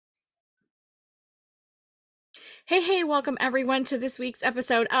Hey, welcome everyone to this week's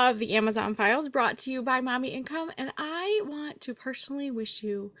episode of the Amazon Files brought to you by Mommy Income. And I want to personally wish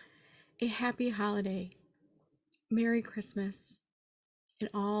you a happy holiday, Merry Christmas, and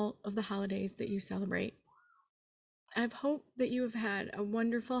all of the holidays that you celebrate. I hope that you have had a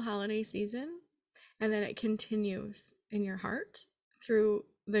wonderful holiday season and that it continues in your heart through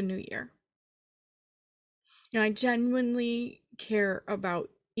the new year. I genuinely care about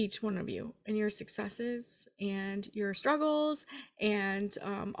each one of you and your successes and your struggles and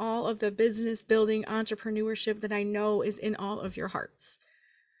all of the business building entrepreneurship that I know is in all of your hearts.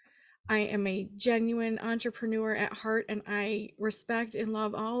 I am a genuine entrepreneur at heart, and I respect and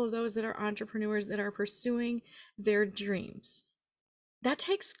love all of those that are entrepreneurs that are pursuing their dreams. That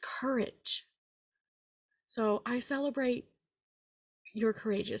takes courage. So I celebrate your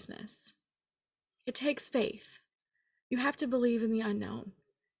courageousness. It takes faith. You have to believe in the unknown.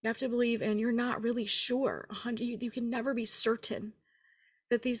 You have to believe, and you're not really sure. You can never be certain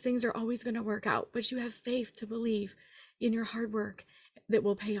that these things are always going to work out, but you have faith to believe in your hard work that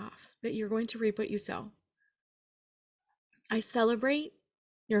will pay off, that you're going to reap what you sow. I celebrate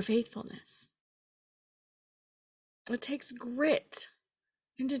your faithfulness. It takes grit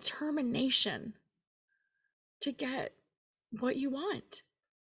and determination to get what you want.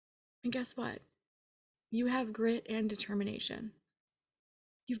 And guess what? You have grit and determination.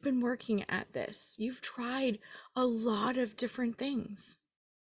 You've been working at this. You've tried a lot of different things.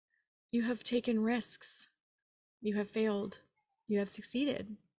 You have taken risks. You have failed. You have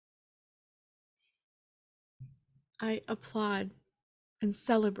succeeded. I applaud and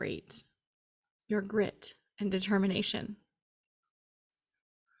celebrate your grit and determination.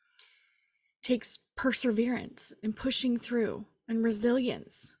 It takes perseverance and pushing through and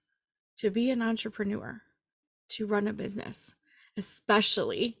resilience to be an entrepreneur, to run a business,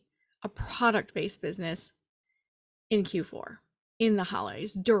 especially a product-based business in Q4, in the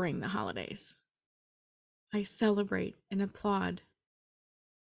holidays, during the holidays. I celebrate and applaud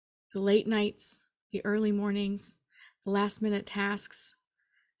the late nights, the early mornings, the last minute tasks,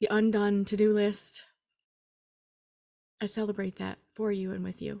 the undone to-do list. I celebrate that for you and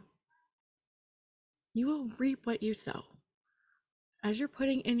with you. You will reap what you sow. As you're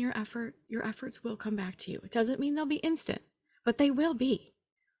putting in your effort, your efforts will come back to you. It doesn't mean they'll be instant, but they will be.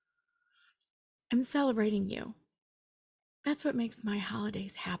 I'm celebrating you. That's what makes my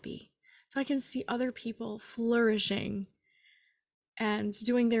holidays happy. So I can see other people flourishing and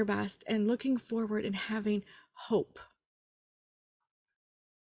doing their best and looking forward and having hope.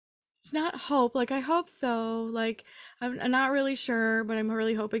 It's not hope, like I hope so, like I'm not really sure, but I'm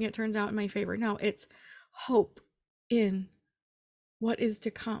really hoping it turns out in my favor. No, it's hope in what is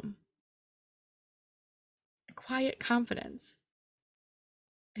to come. A quiet confidence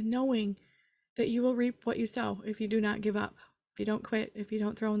and knowing that you will reap what you sow if you do not give up, if you don't quit, if you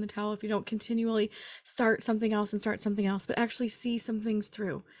don't throw in the towel, if you don't continually start something else, but actually see some things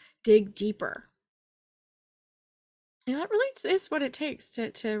through, dig deeper. And that really is what it takes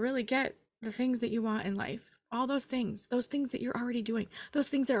to really get the things that you want in life. All those things that you're already doing, those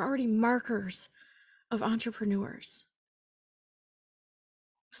things that are already markers of entrepreneurs.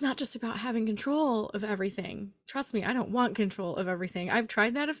 It's not just about having control of everything. Trust me, I don't want control of everything. I've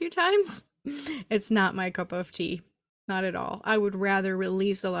tried that a few times. It's not my cup of tea. Not at all. I would rather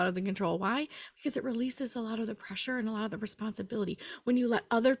release a lot of the control. Why? Because it releases a lot of the pressure and a lot of the responsibility when you let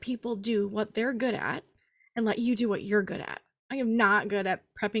other people do what they're good at and let you do what you're good at. I am not good at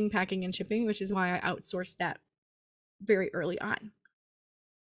prepping, packing, and shipping, which is why I outsourced that very early on.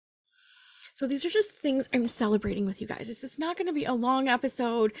 So these are just things I'm celebrating with you guys. It's not going to be a long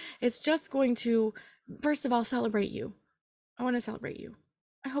episode. It's just going to, first of all, celebrate you. I want to celebrate you.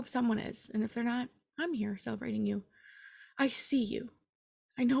 I hope someone is. And if they're not, I'm here celebrating you. I see you.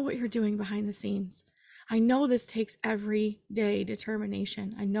 I know what you're doing behind the scenes. I know this takes everyday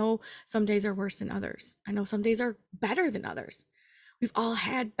determination. I know some days are worse than others. I know some days are better than others. We've all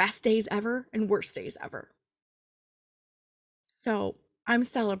had best days ever and worst days ever. So I'm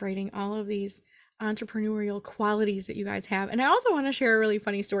celebrating all of these entrepreneurial qualities that you guys have. And I also want to share a really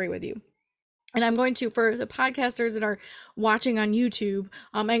funny story with you. And I'm going to, for the podcasters that are watching on YouTube,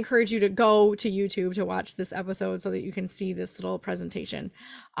 I encourage you to go to YouTube to watch this episode so that you can see this little presentation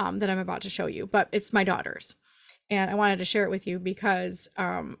that I'm about to show you. But it's my daughter's. And I wanted to share it with you because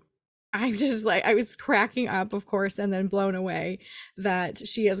I'm just like, I was cracking up, of course, and then blown away that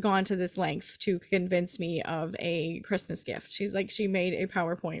she has gone to this length to convince me of a Christmas gift. She's like, she made a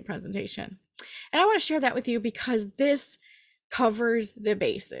PowerPoint presentation. And I want to share that with you because this covers the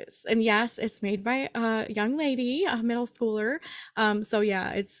bases. And yes, it's made by a young lady, a middle schooler. So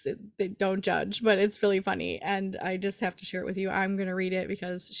yeah, don't judge, but it's really funny. And I just have to share it with you. I'm going to read it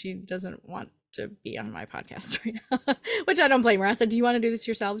because she doesn't want to be on my podcast right now, which I don't blame her. I said, do you want to do this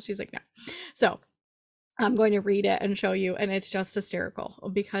yourself? She's like, no. So I'm going to read it and show you. And it's just hysterical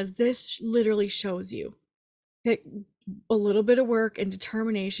because this literally shows you that a little bit of work and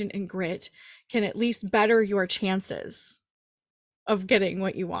determination and grit can at least better your chances of getting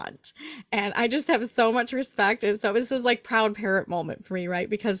what you want. And I just have so much respect. And so this is like proud parent moment for me, right?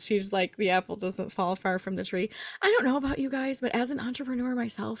 Because she's like, the apple doesn't fall far from the tree. I don't know about you guys, but as an entrepreneur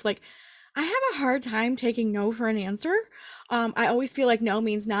myself, like I have a hard time taking no for an answer. I always feel like no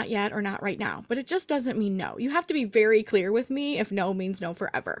means not yet or not right now, but it just doesn't mean no. You have to be very clear with me if no means no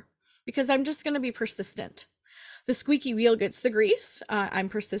forever, because I'm just going to be persistent. The squeaky wheel gets the grease. I'm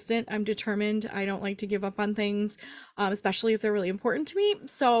persistent. I'm determined. I don't like to give up on things, especially if they're really important to me.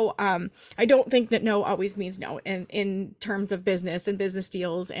 So I don't think that no always means no in terms of business and business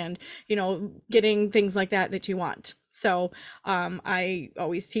deals and, getting things like that you want. So I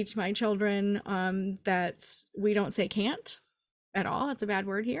always teach my children that we don't say can't at all. That's a bad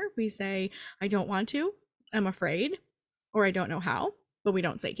word here. We say, I don't want to, I'm afraid, or I don't know how, but we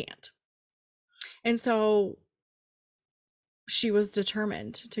don't say can't. And so she was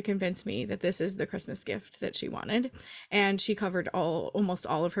determined to convince me that this is the Christmas gift that she wanted. And she covered almost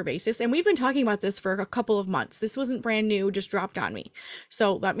all of her bases. And we've been talking about this for a couple of months. This wasn't brand new, just dropped on me.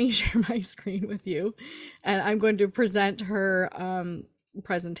 So let me share my screen with you. And I'm going to present her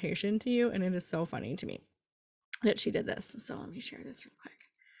presentation to you. And it is so funny to me that she did this. So let me share this real quick.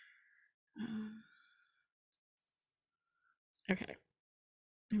 Okay.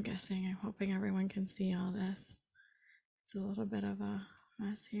 I'm hoping everyone can see all this. It's a little bit of a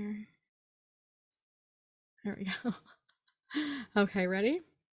mess here. There we go. Okay, ready?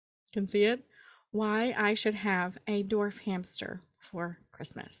 Can see it? Why I should have a dwarf hamster for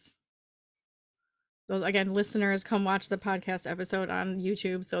Christmas. So again, listeners, come watch the podcast episode on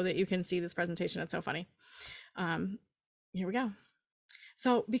YouTube so that you can see this presentation. It's so funny. Here we go.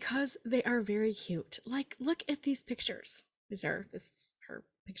 So because they are very cute, like look at these pictures. These are her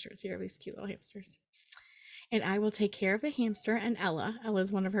pictures here of these cute little hamsters. And I will take care of the hamster. And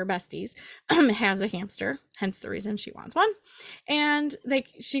Ella's one of her besties, has a hamster, hence the reason she wants one. And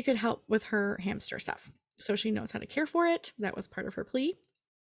she could help with her hamster stuff. So she knows how to care for it. That was part of her plea.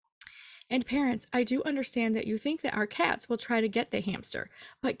 And parents, I do understand that you think that our cats will try to get the hamster,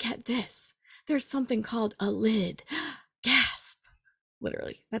 but get this, there's something called a lid. Gasp.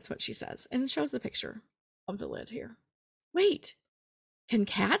 Literally, that's what she says. And it shows the picture of the lid here. Wait, can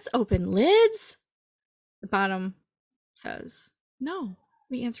cats open lids? The bottom says no.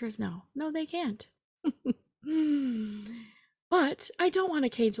 The answer is no. No, they can't. But I don't want a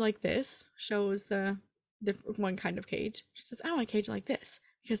cage like this. Shows the one kind of cage. She says, I want a cage like this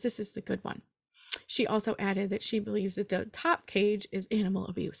because this is the good one. She also added that she believes that the top cage is animal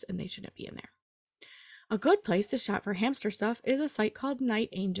abuse and they shouldn't be in there. A good place to shop for hamster stuff is a site called Night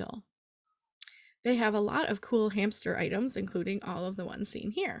Angel. They have a lot of cool hamster items, including all of the ones seen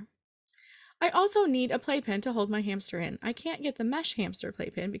here. I also need a playpen to hold my hamster in. I can't get the mesh hamster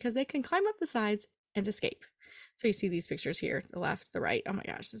playpen because they can climb up the sides and escape. So you see these pictures here, the left, the right. Oh my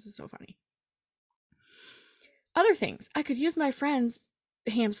gosh, this is so funny. Other things, I could use my friends'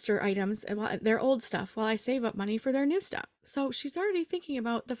 hamster items, their old stuff, while I save up money for their new stuff. So she's already thinking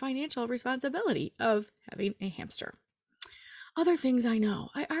about the financial responsibility of having a hamster. Other things I know.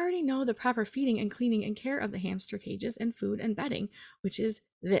 I already know the proper feeding and cleaning and care of the hamster cages and food and bedding, which is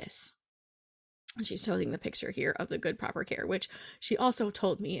this. She's showing the picture here of the good proper care, which she also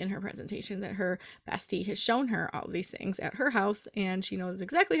told me in her presentation that her bestie has shown her all of these things at her house and she knows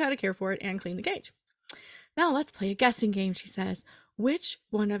exactly how to care for it and clean the cage. Now let's play a guessing game, she says. Which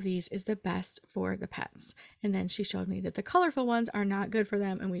one of these is the best for the pets? And then she showed me that the colorful ones are not good for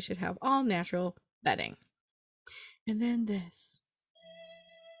them and we should have all natural bedding. And then this.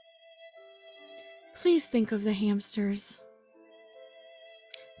 Please think of the hamsters.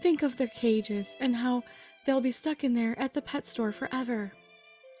 Think of their cages and how they'll be stuck in there at the pet store forever.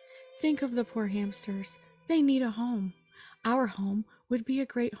 Think of the poor hamsters. They need a home. Our home would be a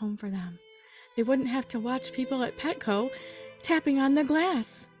great home for them. They wouldn't have to watch people at Petco tapping on the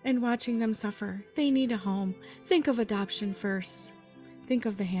glass and watching them suffer. They need a home. Think of adoption first. Think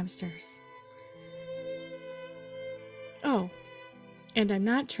of the hamsters. Oh, and I'm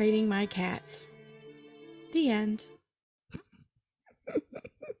not trading my cats. The end.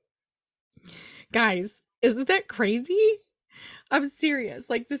 Guys, isn't that crazy? I'm serious.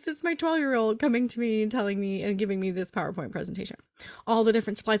 Like, this is my 12-year-old coming to me and telling me and giving me this PowerPoint presentation. All the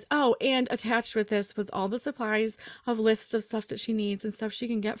different supplies. Oh, and attached with this was all the supplies of lists of stuff that she needs and stuff she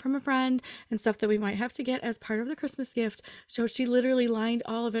can get from a friend and stuff that we might have to get as part of the Christmas gift. So she literally lined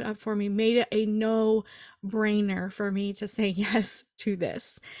all of it up for me, made it a no-brainer for me to say yes to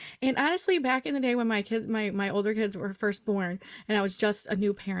this. And honestly, back in the day when my older kids were first born and I was just a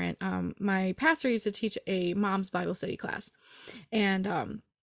new parent, my pastor used to teach a mom's Bible study class. And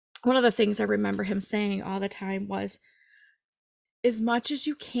one of the things I remember him saying all the time was, as much as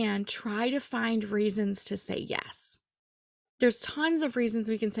you can, try to find reasons to say yes. There's tons of reasons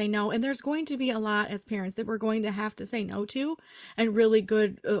we can say no, and there's going to be a lot as parents that we're going to have to say no to, and really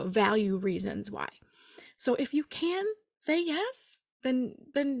good value reasons why. So if you can say yes, then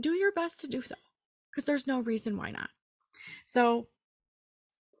do your best to do so, because there's no reason why not. So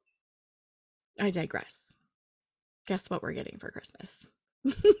I digress. Guess what we're getting for Christmas?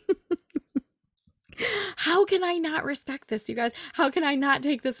 How can I not respect this, you guys? How can I not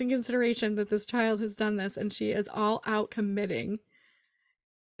take this in consideration that this child has done this and she is all out committing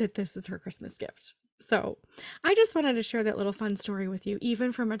that this is her Christmas gift? So I just wanted to share that little fun story with you,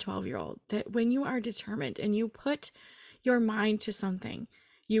 even from a 12-year-old, that when you are determined and you put your mind to something,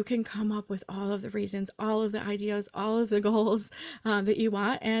 you can come up with all of the reasons, all of the ideas, all of the goals that you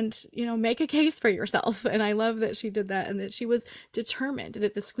want, and, you know, make a case for yourself. And I love that she did that, and that she was determined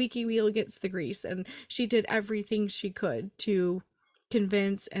that the squeaky wheel gets the grease, and she did everything she could to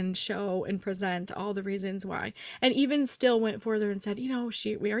convince and show and present all the reasons why. And even still went further and said, you know,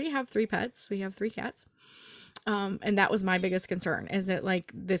 we already have 3 pets. We have 3 cats. And that was my biggest concern, is that,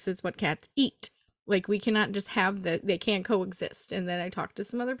 like, this is what cats eat. Like, we cannot just have that, they can't coexist. And then I talked to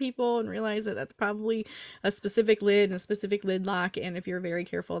some other people and realized that that's probably a specific lid and a specific lid lock. And if you're very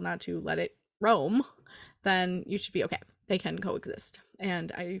careful not to let it roam, then you should be okay. They can coexist.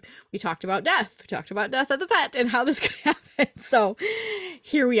 And we talked about death. We talked about death of the pet and how this could happen. So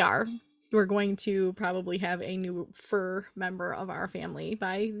here we are. We're going to probably have a new fur member of our family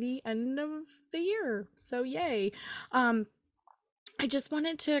by the end of the year. So yay. I just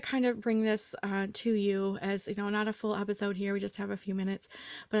wanted to kind of bring this to you, as, you know, not a full episode here. We just have a few minutes,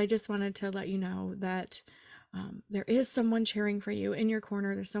 but I just wanted to let you know that there is someone cheering for you in your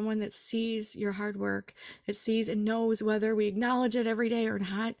corner. There's someone that sees your hard work, that sees and knows, whether we acknowledge it every day or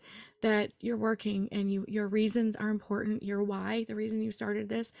not, that you're working and your reasons are important. Your why, the reason you started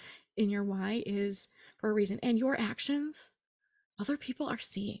this, and your why is for a reason. And your actions, other people are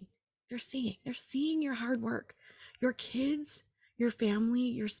seeing. They're seeing your hard work. Your kids, your family,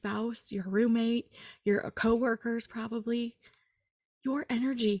 your spouse, your roommate, your coworkers, probably. Your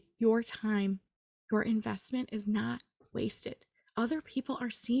energy, your time, your investment is not wasted. Other people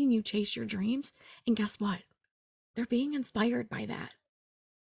are seeing you chase your dreams, and guess what? They're being inspired by that.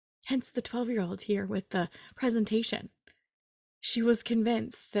 Hence the 12-year-old here with the presentation. She was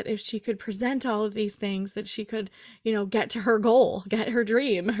convinced that if she could present all of these things, that she could, you know, get to her goal, get her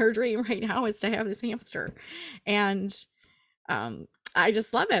dream. Her dream right now is to have this hamster. And I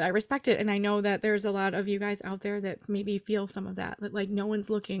just love it. I respect it. And I know that there's a lot of you guys out there that maybe feel some of that, like no one's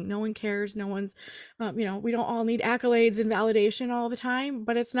looking, no one cares, no one's, you know, we don't all need accolades and validation all the time,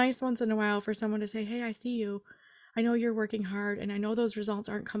 but it's nice once in a while for someone to say, hey, I see you. I know you're working hard, and I know those results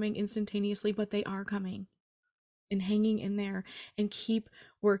aren't coming instantaneously, but they are coming. And hanging in there and keep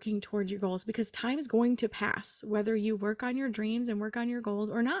working toward your goals, because time is going to pass, whether you work on your dreams and work on your goals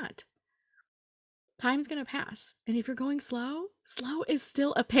or not. Time's going to pass. And if you're going slow, slow is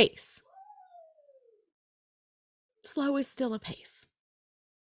still a pace. Slow is still a pace.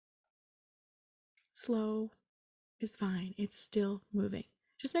 Slow is fine. It's still moving.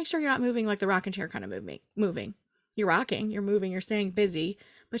 Just make sure you're not moving like the rocking chair kind of moving. You're rocking, you're moving, you're staying busy,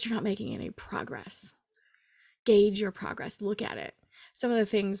 but you're not making any progress. Gauge your progress. Look at it. Some of the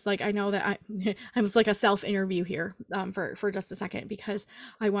things, like, I know that I'm like a self-interview here for just a second, because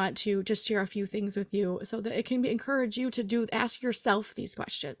I want to just share a few things with you so that it can encourage you to ask yourself these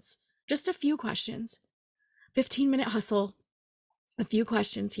questions. Just a few questions. 15-minute hustle. A few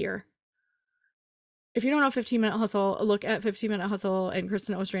questions here. If you don't know 15-minute hustle, look at 15-minute hustle and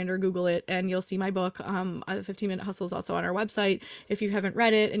Kristen Ostrander, Google it, and you'll see my book. 15-minute hustle is also on our website. If you haven't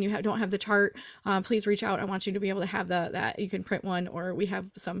read it and you don't have the chart, please reach out. I want you to be able to have that. You can print one, or we have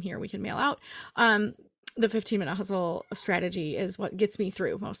some here we can mail out. the 15-minute hustle strategy is what gets me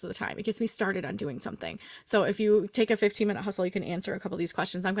through most of the time. It gets me started on doing something. So if you take a 15-minute hustle, you can answer a couple of these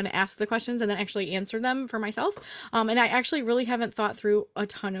questions. I'm going to ask the questions and then actually answer them for myself. And I actually really haven't thought through a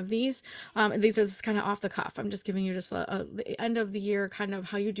ton of these. These are just kind of off the cuff. I'm just giving you just the end of the year, kind of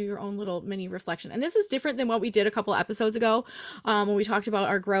how you do your own little mini reflection. And this is different than what we did a couple episodes ago, when we talked about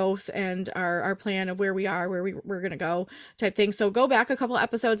our growth and our plan of where we are, where we're going to go type thing. So go back a couple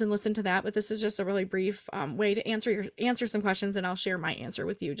episodes and listen to that. But this is just a really brief way to answer some questions, and I'll share my answer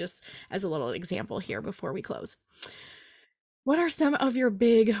with you just as a little example here before we close. What are some of your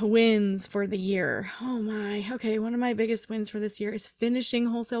big wins for the year? Oh my. Okay, one of my biggest wins for this year is finishing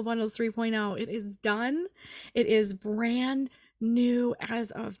Wholesale Bundles 3.0. It is done. It is brand new as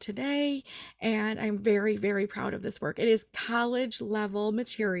of today, and I'm very, very proud of this work. It is college level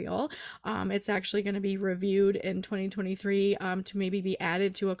material. It's actually going to be reviewed in 2023 to maybe be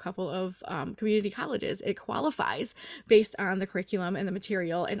added to a couple of community colleges. It qualifies based on the curriculum and the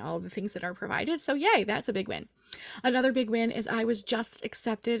material and all of the things that are provided. So yay, that's a big win. Another big win is I was just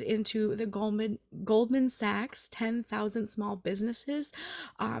accepted into the Goldman Sachs 10,000 Small Businesses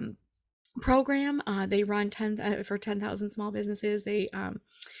program. They run for 10,000 small businesses. They,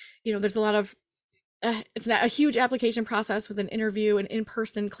 there's a lot of it's not a huge application process with an interview and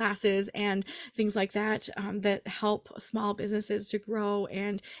in-person classes and things like that, that help small businesses to grow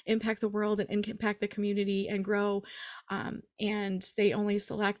and impact the world and impact the community and grow. And they only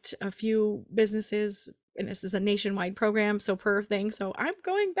select a few businesses, and this is a nationwide program, so per thing. So I'm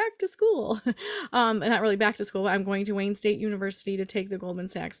going back to school, and not really back to school, but I'm going to Wayne State University to take the Goldman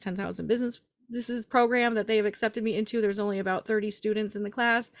Sachs 10,000 businesses program that they have accepted me into. There's only about 30 students in the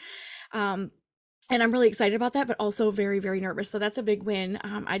class. And I'm really excited about that, but also very, very nervous. So that's a big win.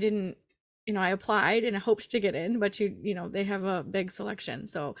 I didn't, I applied and I hoped to get in, but they have a big selection.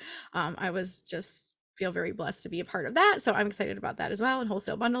 So I was just feel very blessed to be a part of that. So I'm excited about that as well. And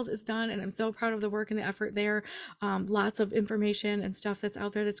Wholesale Bundles is done, and I'm so proud of the work and the effort there. Lots of information and stuff that's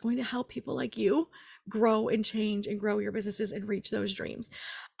out there that's going to help people like you grow and change and grow your businesses and reach those dreams.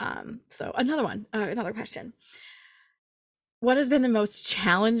 So another question. What has been the most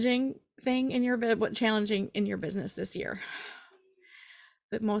challenging thing in your business this year?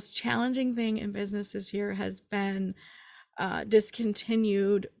 The most challenging thing in business this year has been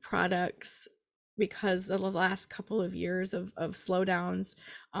discontinued products because of the last couple of years of slowdowns.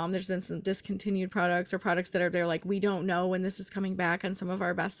 There's been some discontinued products or products that are there like, we don't know when this is coming back on some of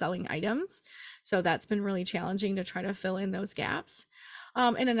our best selling items. So that's been really challenging to try to fill in those gaps.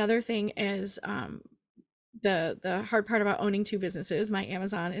 And another thing is the hard part about owning two businesses. My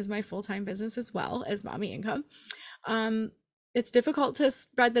Amazon is my full-time business as well as Mommy Income. It's difficult to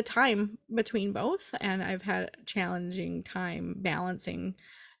spread the time between both, and I've had a challenging time balancing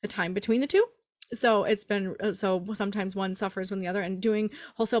the time between the two. So it's been, so sometimes one suffers when the other, and doing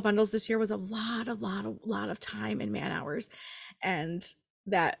Wholesale Bundles this year was a lot of time and man hours, and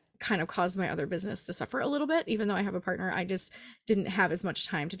that kind of caused my other business to suffer a little bit. Even though I have a partner, I just didn't have as much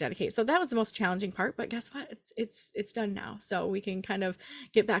time to dedicate. So that was the most challenging part, but guess what? It's done now. So we can kind of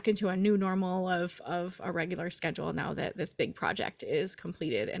get back into a new normal of a regular schedule now that this big project is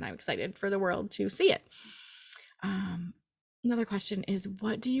completed, and I'm excited for the world to see it. Another question is,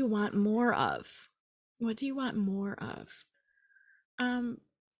 what do you want more of? What do you want more of?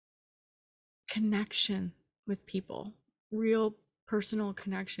 Connection with people, real personal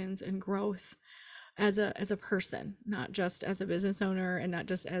connections and growth as a person, not just as a business owner and not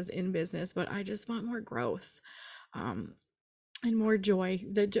just as in business, but I just want more growth, and more joy.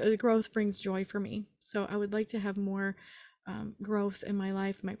 The growth brings joy for me. So I would like to have more growth in my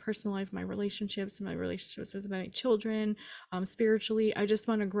life, my personal life, my relationships with my children, spiritually. I just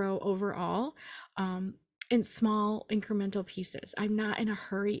want to grow overall, in small incremental pieces. I'm not in a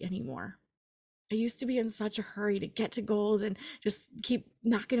hurry anymore. I used to be in such a hurry to get to goals and just keep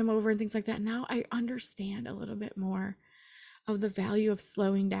knocking them over and things like that. Now I understand a little bit more of the value of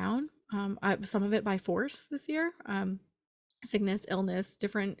slowing down. Some of it by force this year, sickness, illness,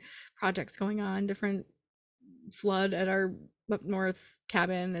 different projects going on, different flood at our up north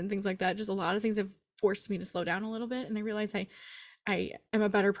cabin and things like that. Just a lot of things have forced me to slow down a little bit, and I realize I am a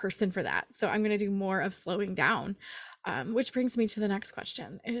better person for that. So I'm going to do more of slowing down. Which brings me to the next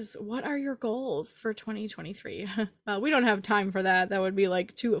question is, what are your goals for 2023? We don't have time for that. That would be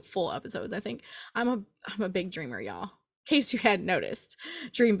like 2 full episodes. I think I'm a big dreamer, y'all. In case you hadn't noticed,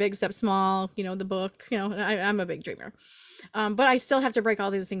 dream big, step small, the book, I'm a big dreamer. But I still have to break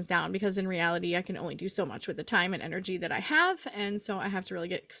all these things down because in reality, I can only do so much with the time and energy that I have. And so I have to really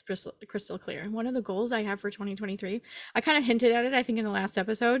get crystal clear. And one of the goals I have for 2023, I kind of hinted at it, I think, in the last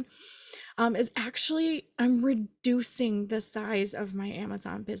episode, is actually I'm reducing the size of my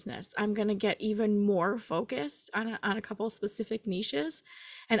Amazon business. I'm going to get even more focused on a couple specific niches,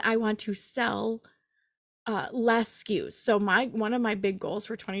 and I want to sell less SKUs. So one of my big goals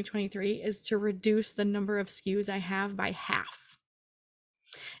for 2023 is to reduce the number of SKUs I have by half.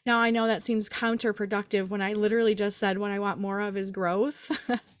 Now, I know that seems counterproductive when I literally just said what I want more of is growth.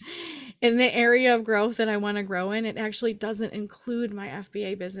 In the area of growth that I want to grow in, it actually doesn't include my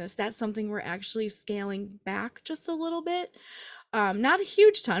FBA business. That's something we're actually scaling back just a little bit. Not a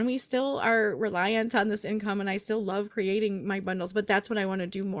huge ton. We still are reliant on this income, and I still love creating my bundles, but that's what I want to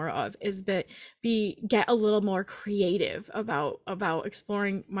do more of, is get a little more creative about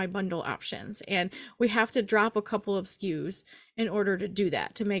exploring my bundle options. And we have to drop a couple of SKUs in order to do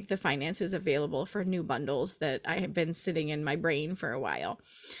that, to make the finances available for new bundles that I have been sitting in my brain for a while.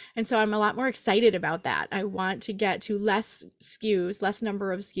 And so I'm a lot more excited about that. I want to get to less SKUs, less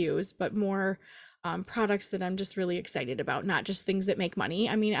number of SKUs, but more products that I'm just really excited about, not just things that make money.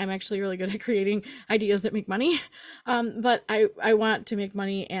 I mean, I'm actually really good at creating ideas that make money, but I want to make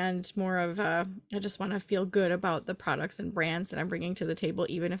money, and more of I just want to feel good about the products and brands that I'm bringing to the table,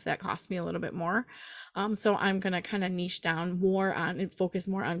 even if that costs me a little bit more. So I'm going to kind of niche down more on and focus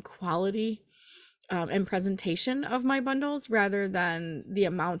more on quality and presentation of my bundles rather than the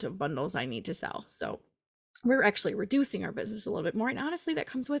amount of bundles I need to sell. So we're actually reducing our business a little bit more. And honestly, that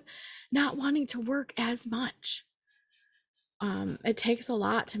comes with not wanting to work as much. It takes a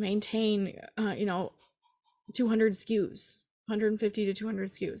lot to maintain, 200 SKUs, 150 to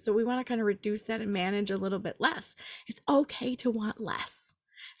 200 SKUs. So we want to kind of reduce that and manage a little bit less. It's okay to want less.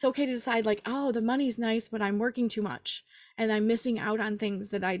 It's okay to decide, like, oh, the money's nice, but I'm working too much and I'm missing out on things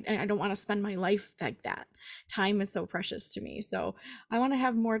that I don't want to spend my life like that. Time is so precious to me. So I want to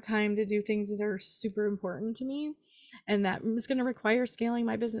have more time to do things that are super important to me. And that is going to require scaling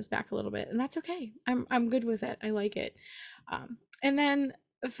my business back a little bit. And that's okay. I'm good with it. I like it. And then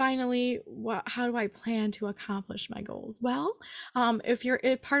finally, how do I plan to accomplish my goals? Well, if you're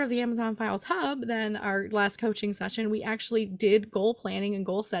a part of the Amazon Files Hub, then our last coaching session, we actually did goal planning and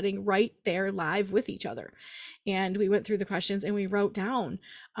goal setting right there live with each other. And we went through the questions and we wrote down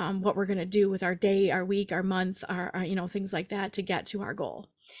what we're going to do with our day, our week, our month, our things like that to get to our goal.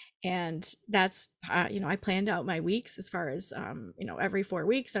 And that's I planned out my weeks as far as every 4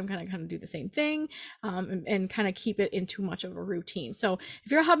 weeks I'm going to kind of do the same thing, and kind of keep it in too much of a routine. So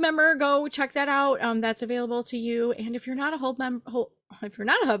if you're a hub member, go check that out. That's available to you. And if you're not a hub member,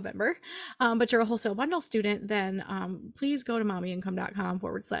 but you're a wholesale bundle student, then please go to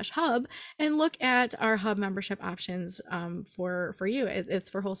mommyincome.com/hub and look at our hub membership options for you. It's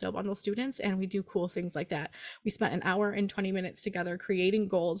for wholesale bundle students, and we do cool things like that. We spent an hour and 20 minutes together creating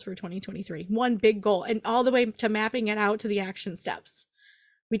goals for 2023, one big goal, and all the way to mapping it out to the action steps.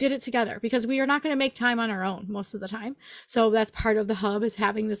 We did it together because we are not going to make time on our own most of the time. So that's part of the hub, is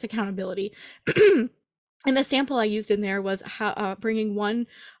having this accountability. And the sample I used in there was bringing one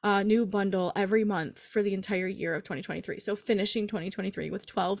new bundle every month for the entire year of 2023. So finishing 2023 with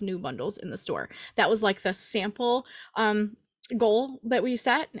 12 new bundles in the store. That was like the sample goal that we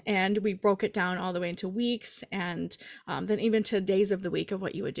set, and we broke it down all the way into weeks, and then even to days of the week of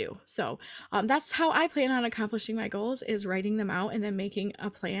what you would do. So that's how I plan on accomplishing my goals, is writing them out and then making a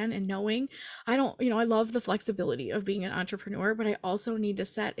plan and knowing I love the flexibility of being an entrepreneur, but I also need to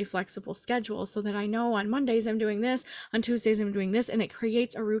set a flexible schedule so that I know on Mondays I'm doing this, on Tuesdays I'm doing this, and it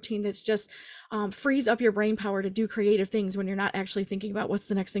creates a routine that's just frees up your brain power to do creative things when you're not actually thinking about what's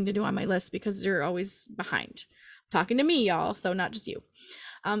the next thing to do on my list, because you're always behind. Talking to me, y'all, so not just you.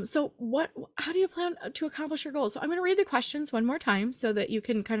 So how do you plan to accomplish your goals? So I'm going to read the questions one more time so that you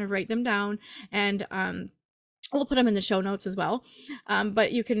can kind of write them down, and we'll put them in the show notes as well.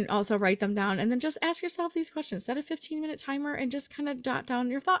 But you can also write them down and then just ask yourself these questions. Set a 15-minute timer and just kind of jot down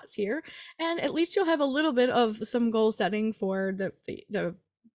your thoughts here. And at least you'll have a little bit of some goal setting for the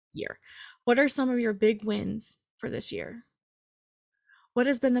year. What are some of your big wins for this year? What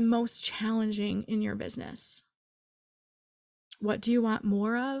has been the most challenging in your business? What do you want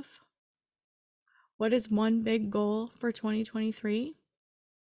more of? What is one big goal for 2023?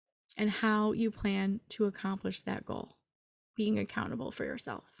 And how you plan to accomplish that goal, being accountable for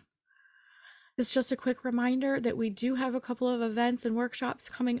yourself. It's just a quick reminder that we do have a couple of events and workshops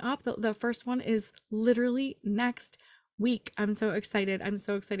coming up. The first one is literally next week. I'm so excited. I'm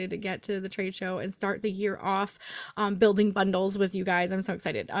so excited to get to the trade show and start the year off building bundles with you guys. I'm so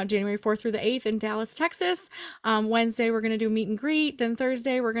excited. January 4th through the 8th in Dallas, Texas. Wednesday, we're going to do meet and greet. Then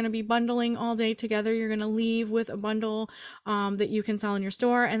Thursday, we're going to be bundling all day together. You're going to leave with a bundle that you can sell in your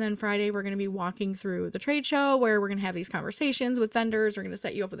store. And then Friday, we're going to be walking through the trade show where we're going to have these conversations with vendors. We're going to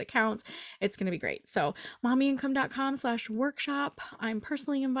set you up with accounts. It's going to be great. So mommyincome.com/workshop. I'm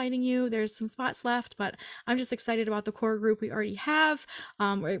personally inviting you. There's some spots left, but I'm just excited about the core group we already have.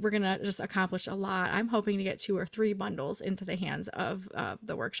 We're going to just accomplish a lot. I'm hoping to get 2 or 3 bundles into the hands of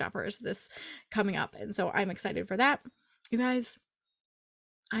the workshoppers this coming up. And so I'm excited for that. You guys,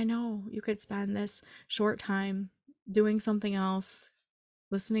 I know you could spend this short time doing something else,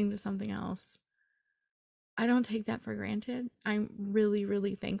 listening to something else. I don't take that for granted. I'm really,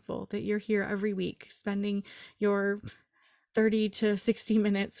 really thankful that you're here every week, spending your 30 to 60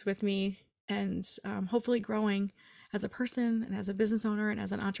 minutes with me and hopefully growing as a person and as a business owner and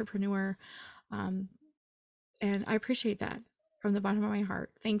as an entrepreneur. And I appreciate that from the bottom of my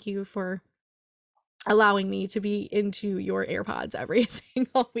heart. Thank you for allowing me to be into your AirPods every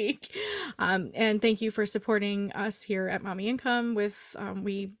single week. And thank you for supporting us here at Mommy Income with,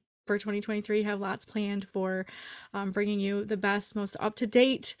 we for 2023 have lots planned for bringing you the best, most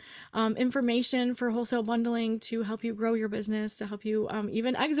up-to-date information for wholesale bundling to help you grow your business, to help you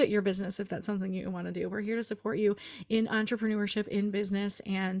even exit your business if that's something you want to do. We're here to support you in entrepreneurship, in business,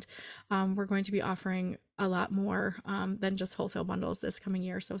 and we're going to be offering a lot more than just wholesale bundles this coming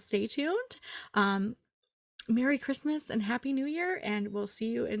year. So stay tuned. Merry Christmas and Happy New Year, and we'll see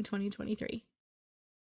you in 2023.